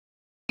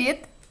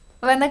Привіт!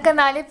 Ви на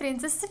каналі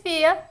Принцес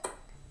Софія.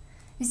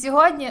 І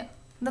сьогодні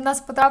до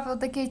нас потрапив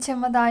такий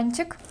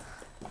чемоданчик.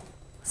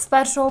 З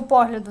першого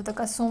погляду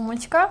така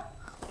сумочка.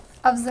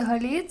 А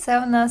взагалі це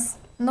в нас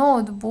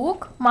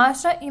ноутбук,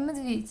 Маша і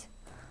Медвідь.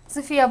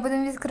 Софія,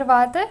 будемо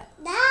відкривати?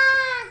 Да!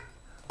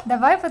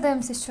 Давай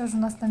подивимося, що ж у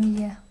нас там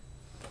є.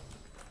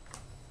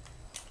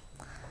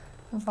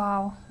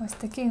 Вау, ось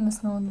такий у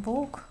нас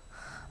ноутбук.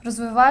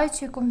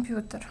 Розвиваючий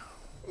комп'ютер.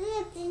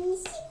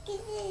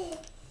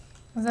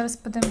 Зараз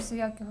подивимося,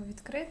 як його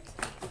відкрити.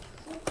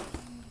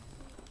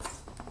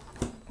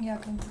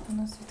 Як він тут у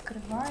нас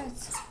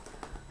відкривається.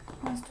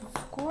 У нас тут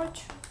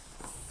скотч.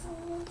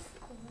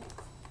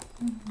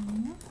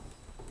 Угу.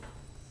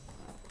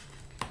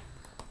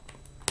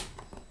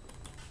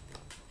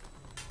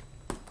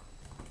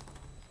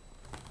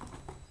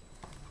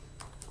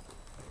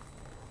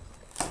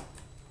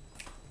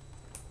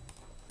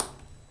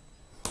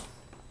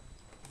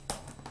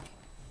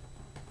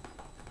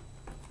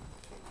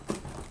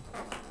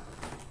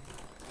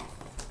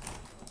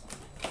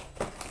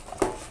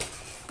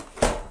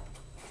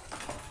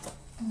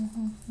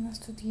 У нас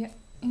тут є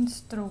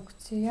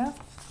інструкція.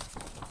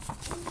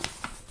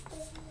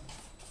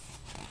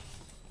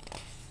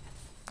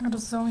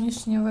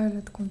 Зовнішній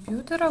вигляд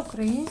комп'ютера,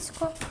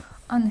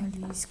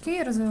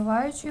 українсько-англійський,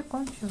 розвиваючий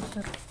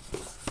комп'ютер.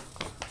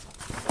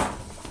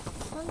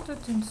 Ось тут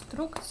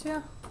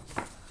інструкція,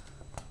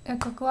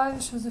 яка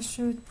клавіша за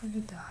що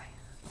відповідає.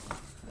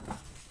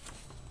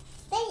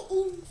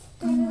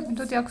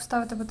 Тут як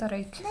вставити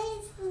батарейки.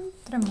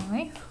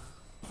 Тримай.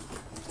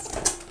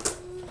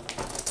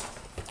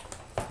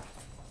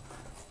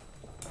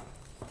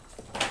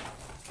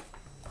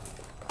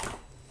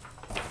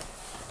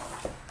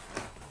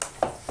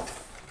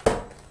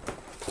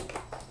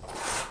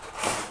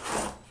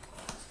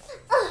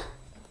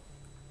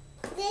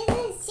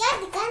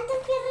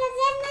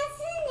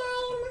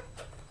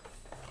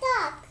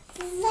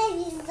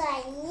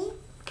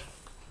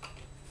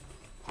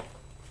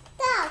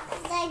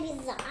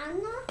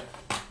 Завязано.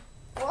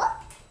 Оп.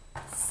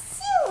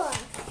 Все. Вот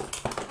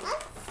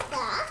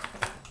так.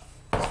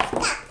 Вот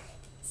так.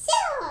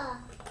 Все.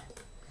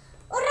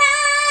 Ура!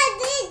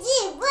 Иди,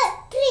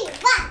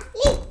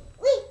 выкрывали.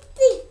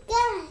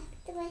 Вытыкай.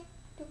 Давай.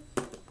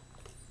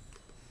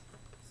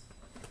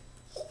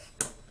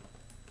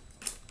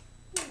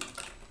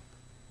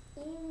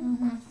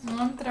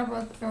 Нам треба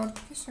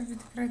отвертки, щоб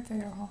відкрити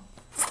його.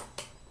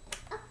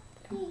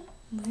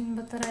 Він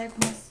батарейок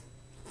у нас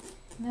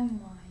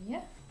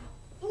немає.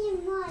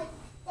 Немає.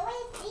 Давай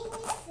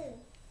принесу.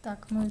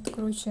 Так, ми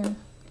відкручуємо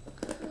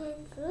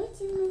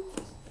Відкручуємо.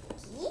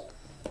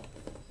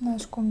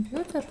 наш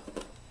комп'ютер.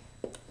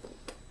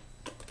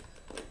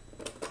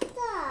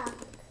 Так.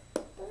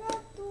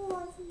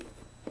 Продовжуємо.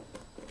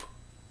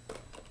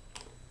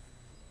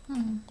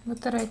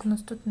 Батарейок у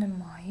нас тут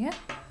немає.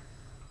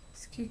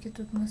 Скільки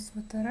тут у нас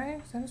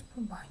батарейок? Зараз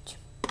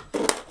побачимо.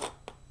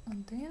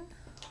 1,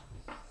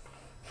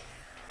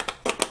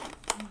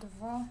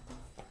 2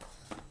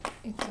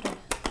 і 3.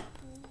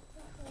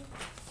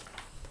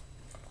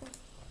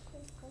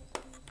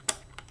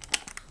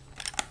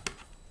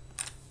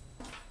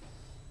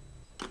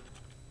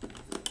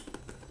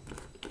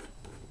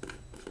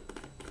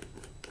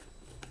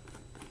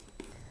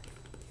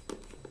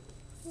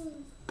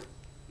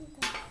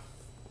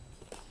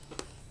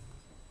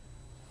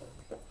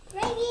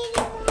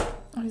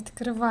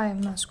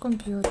 Відкриваємо наш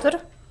комп'ютер.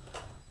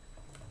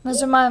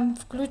 Нажимаємо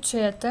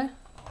включити,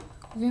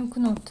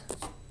 вімкнути.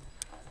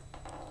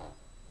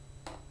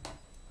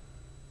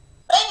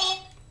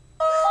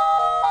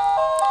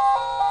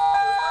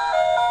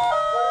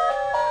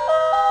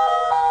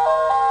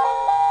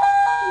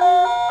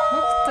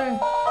 Ух ти!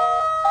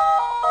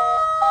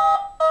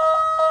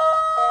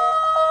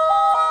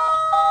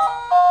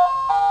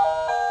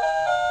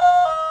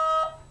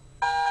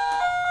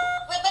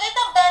 Вибери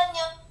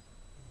завдання.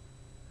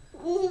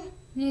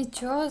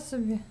 Нічого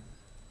собі.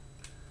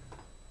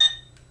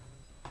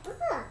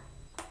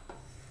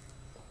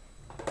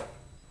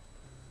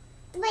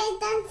 Давай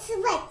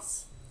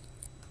танцевать.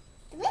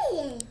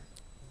 Давай.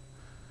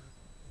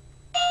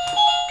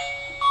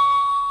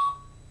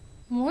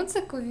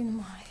 Музику він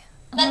має.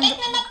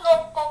 Натисни на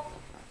кнопку.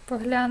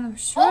 Поглянемо,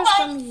 що ж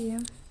там є.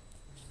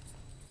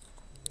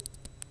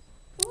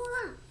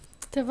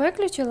 Ти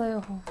виключила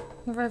його?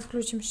 Давай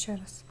включимо ще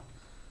раз.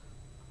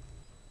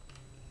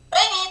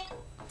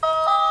 Привіт.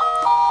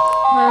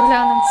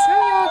 Глянемо, що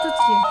в нього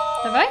тут є.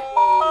 Давай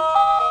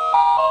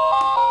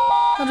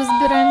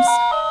розберемося.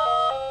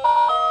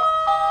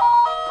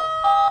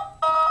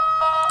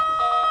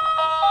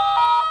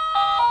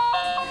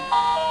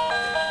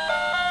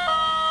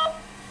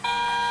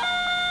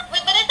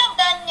 Вибери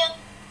завдання.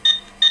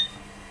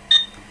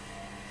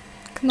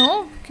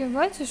 Кнопки,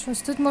 бачиш,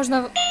 ось тут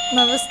можна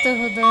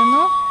навести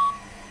годину.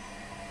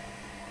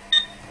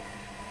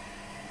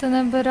 Ти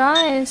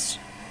набираєш.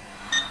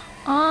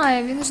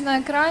 І він ж на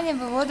екрані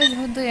виводить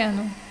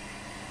годину.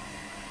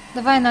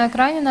 Давай на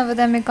екрані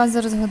наведемо, яка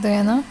зараз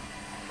година.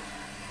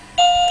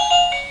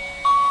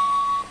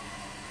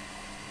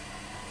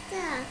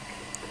 Так.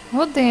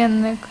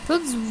 Годинник.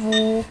 Тут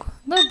звук.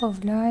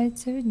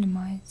 Добавляється,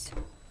 віднімається.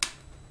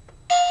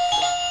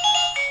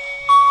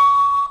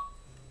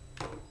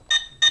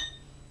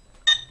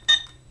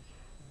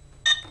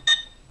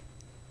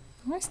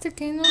 Ось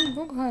такий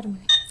ноутбук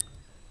гарний.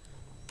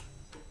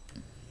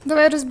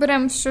 Давай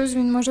розберемо, що ж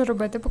він може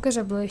робити.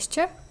 Покажи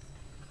ближче.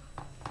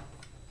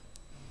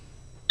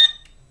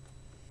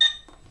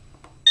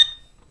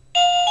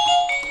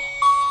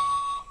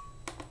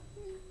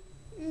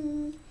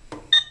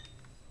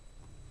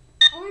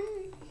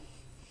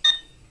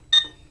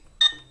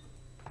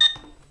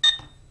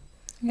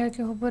 Як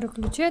його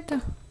переключити?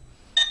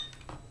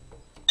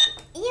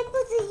 Я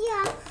буду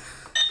я.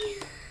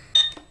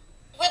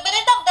 Вибери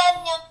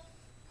завдання.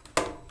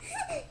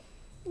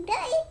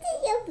 Дайте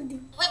я буду.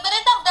 Вибери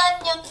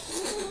завдання.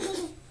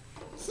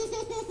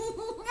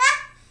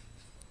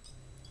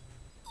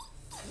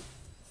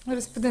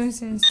 Зараз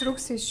подивимося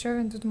інструкції, що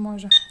він тут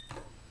може.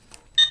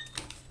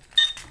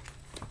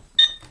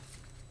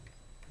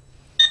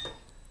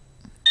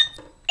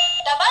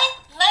 Давай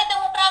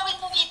знайдемо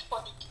правильну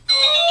відповідь.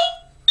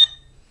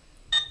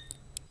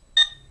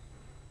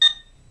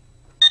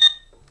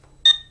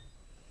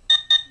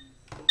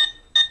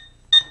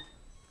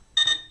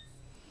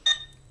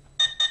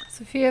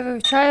 Софія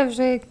вивчає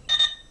вже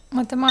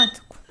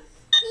математику.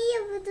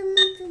 Я буду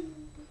математику.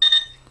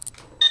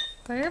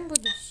 Ти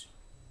будеш?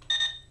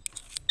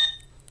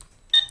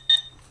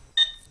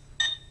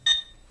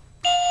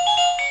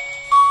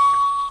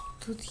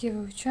 Тут є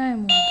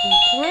вивчаємо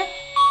букви.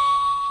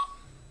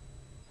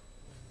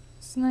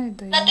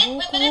 Знайди Вибери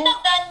букву.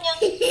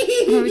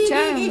 завдання.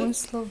 Вивчаємо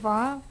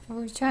слова,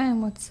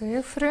 вивчаємо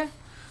цифри,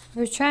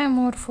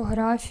 вивчаємо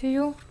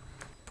орфографію,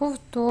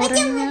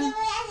 повторення,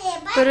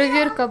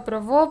 перевірка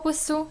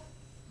правопису,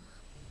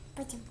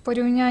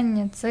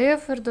 порівняння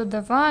цифр,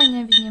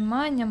 додавання,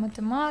 віднімання,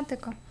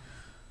 математика.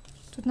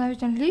 Тут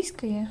навіть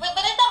англійська є.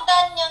 Вибери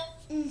завдання.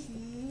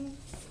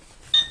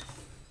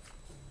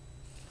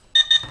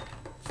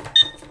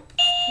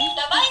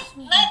 Давай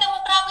знайдемо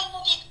правильну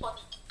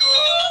відповідь.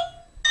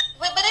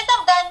 Вибери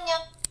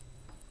завдання.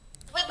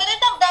 Вибери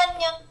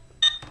завдання.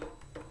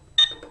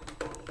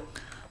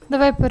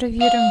 Давай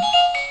перевіримо.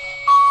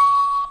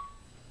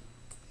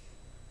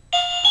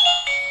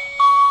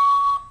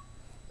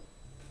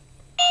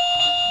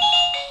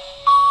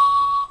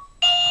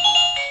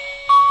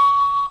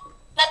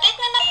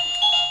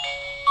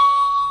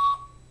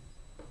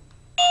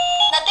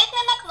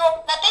 Натисни на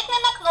кнопку. Натисни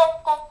на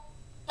кнопку.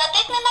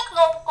 Натисни на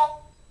кнопку.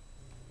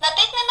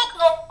 Натисни на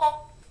кнопку.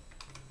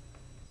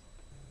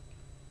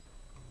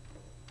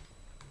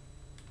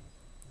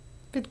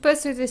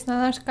 Підписуйтесь на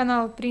наш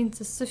канал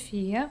Принцес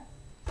Sofia.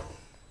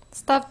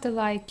 Ставте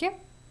лайки.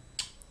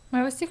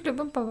 Ми вас всіх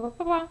любимо.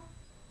 Па-па-па-па.